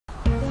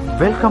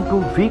Welcome to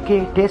VK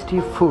tasty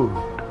food.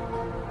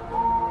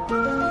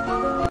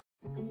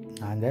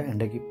 நாங்கள்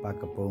இன்றைக்கு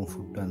பார்க்க போகும்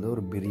ஃபுட் வந்து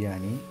ஒரு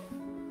பிரியாணி.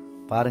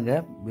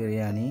 பாருங்கள்,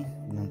 பிரியாணி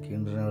நமக்கு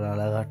இன்று ஒரு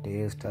அழகாக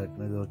டேஸ்ட்டாக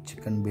இருக்குது. இது ஒரு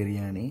சிக்கன்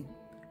பிரியாணி,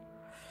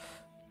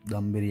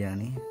 தம்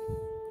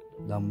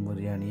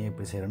பிரியாணியை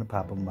எப்படி செய்கிறேன்னு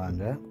பார்ப்போம்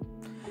வாங்க.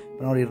 இப்போ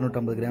நான் ஒரு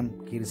 250 கிராம்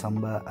கீரி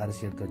சம்பா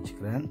அரிசி எடுத்து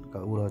வச்சுக்கிறேன்,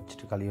 ஊற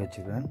வச்சுட்டு கழுவி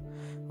வச்சுக்கிறேன்.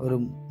 ஒரு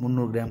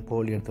 300 கிராம்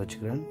கோழி எடுத்து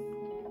வச்சுக்கிறேன்.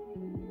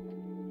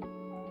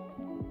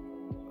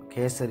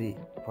 கேசரி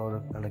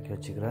பவுடர் கலக்கி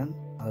வச்சுக்கிறேன்.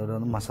 அதோட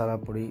வந்து மசாலா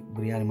பொடி,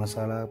 பிரியாணி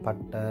மசாலா,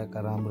 பட்டை,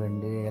 கிராம்பு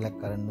 2,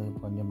 ஏலக்காய் 2,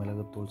 கொஞ்சம்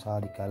மிளகுத்தூள்,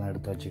 சாதிக்காயெல்லாம்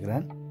எடுத்து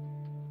வச்சுக்கிறேன்.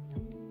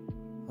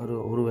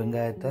 ஒரு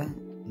வெங்காயத்தை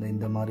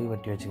இந்த மாதிரி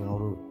வெட்டி வச்சுக்கிறேன்.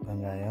 ஒரு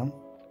வெங்காயம்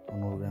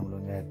 100 கிராம்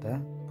வெங்காயத்தை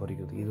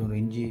பொரிக்கிறதுக்கு. இது ஒரு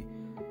இஞ்சி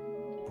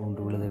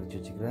பூண்டு விழுது எடுத்து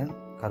வச்சுக்கிறேன்.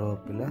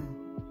 கருவேப்பிலை,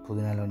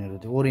 புதினா எல்லாம்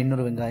எடுத்து வச்சு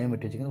இன்னொரு வெங்காயம்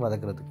வெட்டி வச்சுக்கிறேன்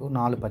வதக்கிறதுக்கு. ஒரு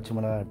 4 பச்சை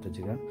மிளகாய் எடுத்து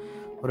வச்சுக்கிறேன்.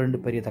 ஒரு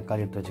 2 பெரிய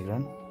தக்காளி எடுத்து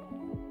வச்சுக்கிறேன்.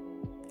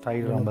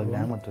 தயிர் 50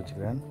 கிராம் எடுத்து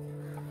வச்சுக்கிறேன்.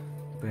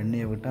 இப்போ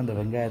எண்ணெயை விட்டு அந்த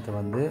வெங்காயத்தை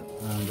வந்து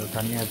அந்த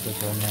தனியாக எடுத்து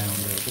வச்ச வெங்காயம்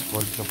வந்து எடுத்து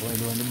பொரிச்சப்போம்.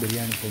 இது வந்து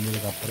பிரியாணி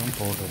செஞ்சதுக்கப்புறம்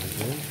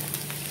போடுறதுக்கு,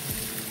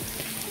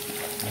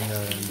 அந்த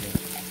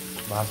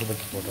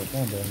பாசுபத்தி போடுறதுக்கு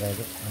அந்த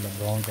வெங்காயத்தை அந்த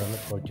ப்ரௌன்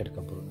கலரில் பொரிச்செடுக்க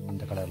போகிறோம்.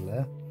 இந்த கலரில்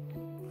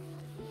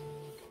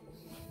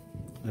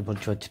இது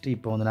பொரிச்சு வச்சுட்டு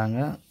இப்போ வந்து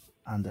நாங்கள்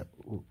அந்த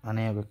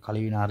அணைய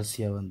கழுவின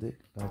அரிசியை வந்து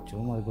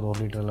வச்சோம். அதுக்கு ஒரு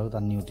 1 லிட்டர் அளவு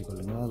தண்ணி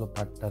ஊற்றிக்கொள்ளுங்க. அதில்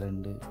பட்டை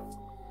 2,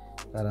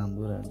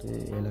 கிராம்பு 2,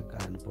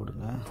 ஏலக்காய் 2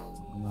 போடுங்க.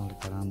 4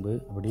 கிராம்பு.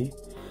 அப்படி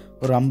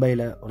ஒரு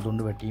அம்பையில் ஒரு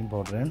துண்டு வெட்டியும்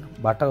போடுறேன்.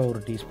 பட்டர் 1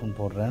 டீஸ்பூன்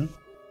போடுறேன்.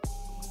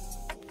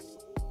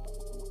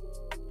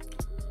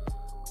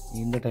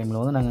 இந்த டைமில்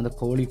வந்து நாங்கள் அந்த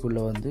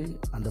கோழிக்குள்ளே வந்து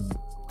அந்த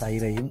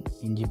தயிரையும்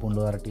இஞ்சி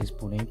பூண்டு 1/2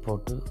 டீஸ்பூனையும்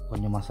போட்டு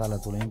கொஞ்சம் மசாலா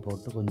தூளையும்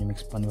போட்டு கொஞ்சம்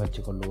மிக்ஸ் பண்ணி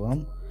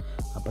வச்சுக்கொள்ளுவோம்.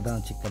 அப்போ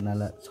தான் சிக்கன்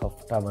நல்லா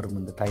சாஃப்டாக வரும்.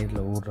 இந்த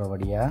தயிரில்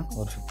ஊறுறபடியாக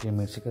ஒரு 15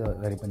 மினிட்ஸுக்கு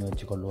ரெடி பண்ணி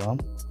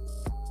வச்சுக்கொள்ளுவோம்.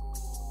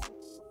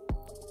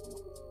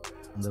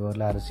 அந்த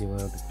ஊரில் அரிசி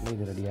வரதுக்குள்ளே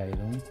இது ரெடி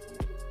ஆகிடும்.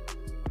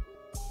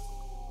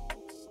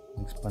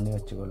 மிக்ஸ் பண்ணி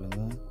வச்சுக்கொள்ளுங்க.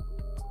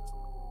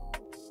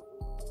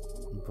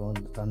 இப்போ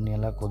வந்து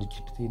தண்ணியெல்லாம்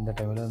கொதிச்சுட்டு இந்த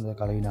டைமில் இந்த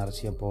கழுவின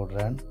அரிசியை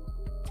போடுறேன்.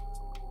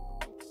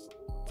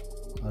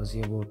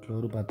 அரிசியை போட்டு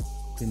ஒரு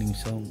 10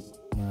 நிமிஷம்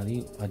மாதிரி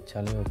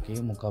வச்சாலே ஓகே,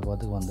 3/4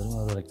 பாத்துக்கு வந்துடும்.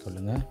 அது வரைக்கும்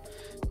கொள்ளுங்க.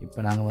 இப்போ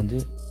நாங்கள் வந்து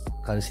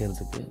கறி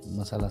செய்கிறதுக்கு,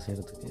 மசாலா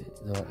செய்கிறதுக்கு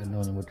இதை எண்ணெய்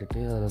கொஞ்சம்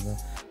விட்டுட்டு அதில்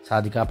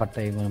சாதிக்காய்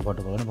பட்டை கொஞ்சம்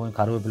போட்டுக்கொள்கிறேன். கொஞ்சம்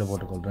கருவேப்பிலை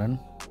போட்டுக்கொள்கிறேன்.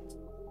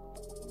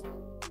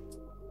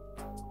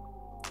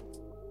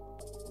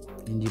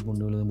 இஞ்சி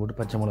பூண்டு விழுது போட்டு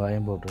பச்சை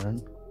மிளகாயும் போட்டுறேன்.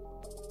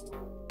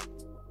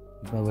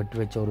 இப்போ வெட்டி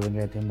வச்ச ஒரு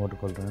வெங்காயத்தையும்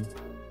போட்டுக்கொள்கிறேன்.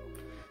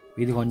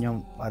 இது கொஞ்சம்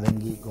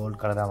வதங்கி கோல்ட்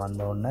கலராக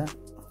வந்த உடனே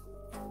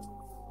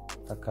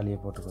தக்காளியை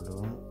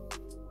போட்டுக்கொள்வோம்.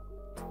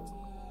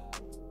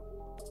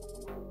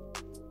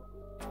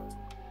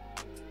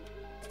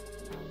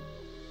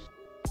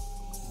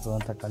 இப்போ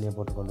தக்காளியை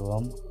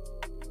போட்டுக்கொள்வோம்.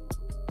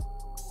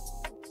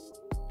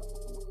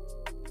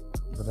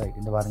 இப்போ ரைட்,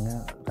 இந்த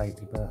பாருங்கள்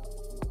ரைட். இப்போ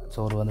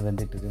சோறு வந்து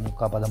வெந்துட்டுது,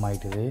 3/4 பதம்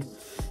ஆகிட்டுது.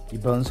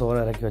 இப்போ வந்து சோறை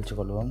இறக்கி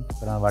வச்சுக்கொள்வோம்.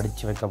 இப்போ நான்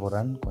வடித்து வைக்க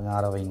போகிறேன். கொஞ்சம்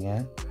ஆற வைங்க.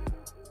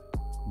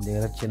 இந்த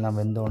இறைச்சியெல்லாம்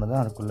வெந்தோன்னு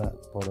தான் அதுக்குள்ளே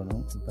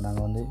போடணும். இப்போ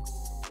நாங்கள் வந்து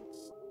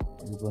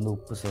இதுக்கு வந்து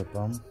உப்பு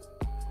சேர்ப்போம்.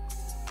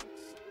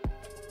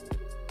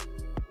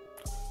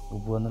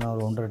 உப்பு வந்து நான்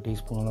ஒரு 1.5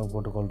 டீஸ்பூன் அளவு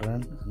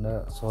போட்டுக்கொள்கிறேன். இந்த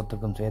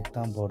சோத்துக்கும் சேர்த்து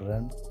தான்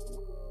போடுறேன்.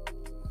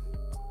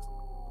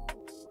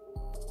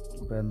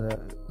 இப்போ இந்த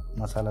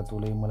மசாலா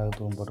தூளையும்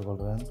மிளகுத்தூளும்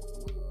போட்டுக்கொள்கிறேன்.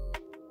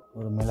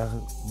 ஒரு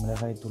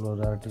மிளகாய் தூள்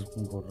ஒரு 1/2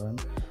 டீஸ்பூன் போடுறேன்.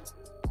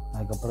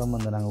 அதுக்கப்புறம்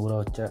வந்து நாங்கள் ஊற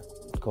வச்ச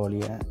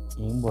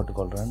கோழியையும்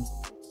போட்டுக்கொள்கிறேன்.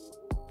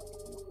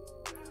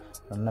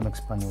 நல்லா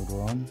மிக்ஸ் பண்ணி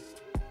விடுவோம்.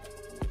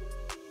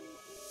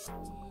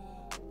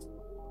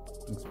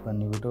 மிக்ஸ்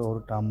பண்ணி விட்டு ஒரு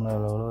டம்ளர்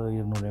அளவில்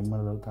 200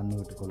 ml அளவு தண்ணி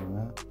விட்டுக்கொள்ளுங்க.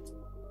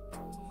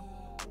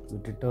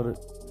 விட்டுட்டு ஒரு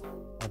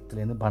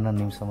 10லேருந்து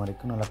 12 நிமிஷம்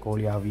வரைக்கும் நல்லா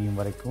கோழி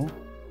ஆவியும் வரைக்கும்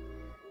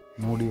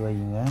மூடி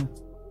வைங்க.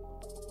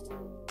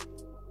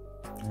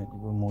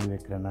 இப்போ மூடி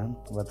வைக்கிறேன். நான்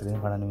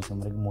 10லேருந்து 12 நிமிஷம்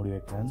வரைக்கும் மூடி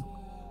வைக்கிறேன்.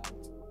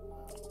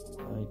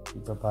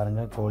 இப்போ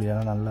பாருங்கள்,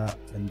 கோழியெல்லாம் நல்லா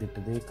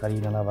வெந்துட்டுது, கறி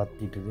நல்லா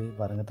வற்றிட்டுது.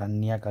 பாருங்கள்,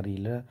 தண்ணியாக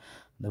கறியில்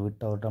இந்த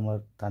விட்ட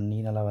தண்ணி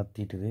நல்லா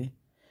வற்றிட்டுது.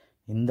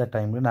 இந்த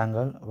டைமில்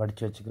நாங்கள்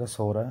வடித்து வச்சுக்கிற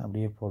சோறை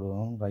அப்படியே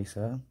போடுவோம்.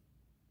 ரைஸை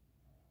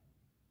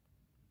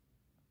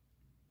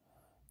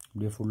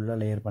அப்படியே ஃபுல்லாக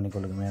லேயர்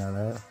பண்ணிக்கொள்ளுங்க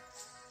மேலே.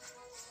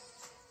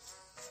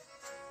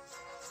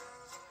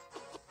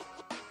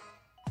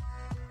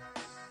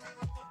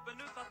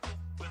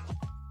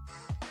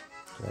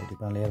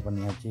 இப்போ லேயர்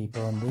பண்ணியாச்சு.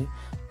 இப்போ வந்து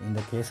இந்த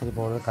கேசரி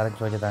பவுடர்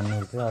கரைச்சி வச்ச தண்ணி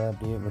இருக்குது, அதை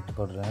அப்படியே விட்டு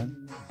போடுறேன்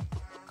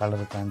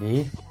கலருக்காண்டி.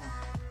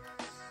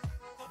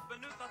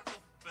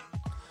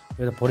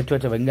 இதை பொரிச்சு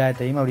வச்ச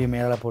வெங்காயத்தையும் அப்படியே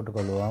மேலே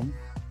போட்டுக்கொள்வோம்.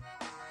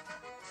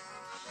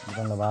 இது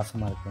நல்ல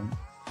வாசமாக இருக்கும்.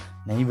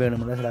 நெய்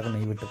வேணும்னா சில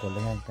நெய்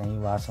விட்டுக்கொள்ளுங்க. எனக்கு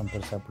நெய் வாசம்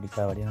பெருசாக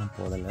பிடிக்காதபடியே நான்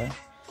போடலை.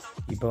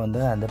 இப்போ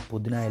வந்து அந்த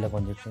புதினா இலை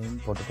கொஞ்சம்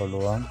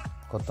போட்டுக்கொள்வோம்.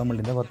 கொத்தமல்லி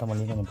இருந்தால்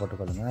கொத்தமல்லியும் கொஞ்சம்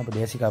போட்டுக்கொள்ளுங்க. இப்போ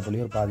தேசிக்காய்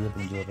புளி ஒரு பாதியை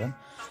பிழிஞ்சு விடுறேன்.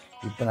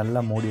 இப்போ நல்லா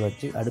மூடி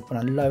வச்சு அடுப்பு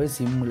நல்லாவே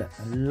சிம்மில்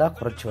நல்லா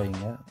குறைச்சி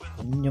வைங்க,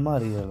 கொஞ்சமாக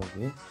அறிகிற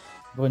அளவுக்கு.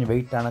 இப்போ கொஞ்சம்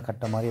வெயிட்டான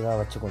கட்டை மாதிரி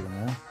ஏதாவது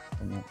வச்சுக்கொள்ளுங்க,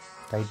 கொஞ்சம்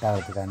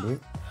டைட்டாகிறதுக்காண்டி.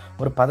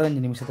 ஒரு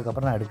 15 நிமிஷத்துக்கு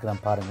அப்புறம் நான்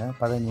எடுக்கிறேன் பாருங்கள்.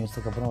 15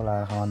 நிமிஷத்துக்கு அப்புறம் ஒரு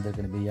அழகாக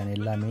வந்திருக்கு பிரியாணி.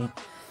 எல்லாமே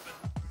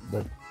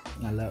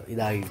நல்லா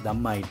இதாகி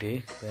தம் ஆகிட்டு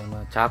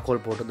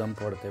சாக்கோல் போட்டு தம்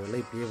போட தேவையில்லை,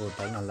 இப்படியே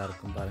போட்டாலும்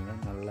நல்லாயிருக்கும்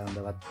பாருங்கள். நல்லா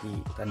அந்த வத்தி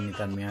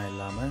தன்மையாக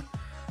இல்லாமல்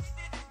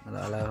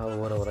நல்லா அழகாக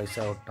ஒரு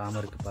ரைஸாக ஒட்டாமல்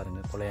இருக்குது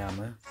பாருங்கள்,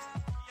 குலையாமல்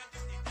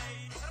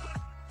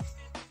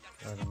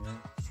பாருங்கள்.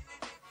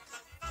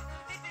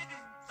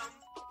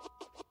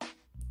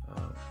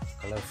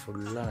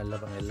 கலர்ஃபுல்லாக நல்லா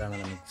பாருங்கள், எல்லாம்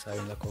நல்லா மிக்ஸ் ஆகி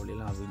நல்லா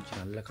கோழியெல்லாம் அவிஞ்சு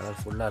நல்லா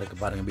கலர்ஃபுல்லாக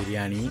இருக்குது பாருங்கள்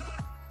பிரியாணி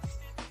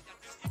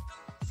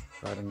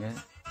பாருங்கள்.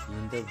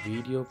 இந்த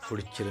வீடியோ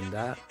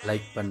பிடிச்சிருந்தா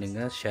லைக்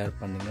பண்ணுங்கள், ஷேர்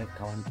பண்ணுங்கள்,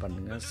 கமெண்ட்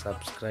பண்ணுங்கள்,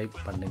 சப்ஸ்கிரைப்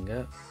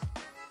பண்ணுங்கள்.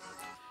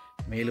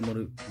 மேலும்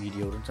ஒரு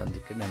வீடியோவுடன்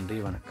சந்திக்க நன்றி,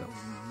 வணக்கம்.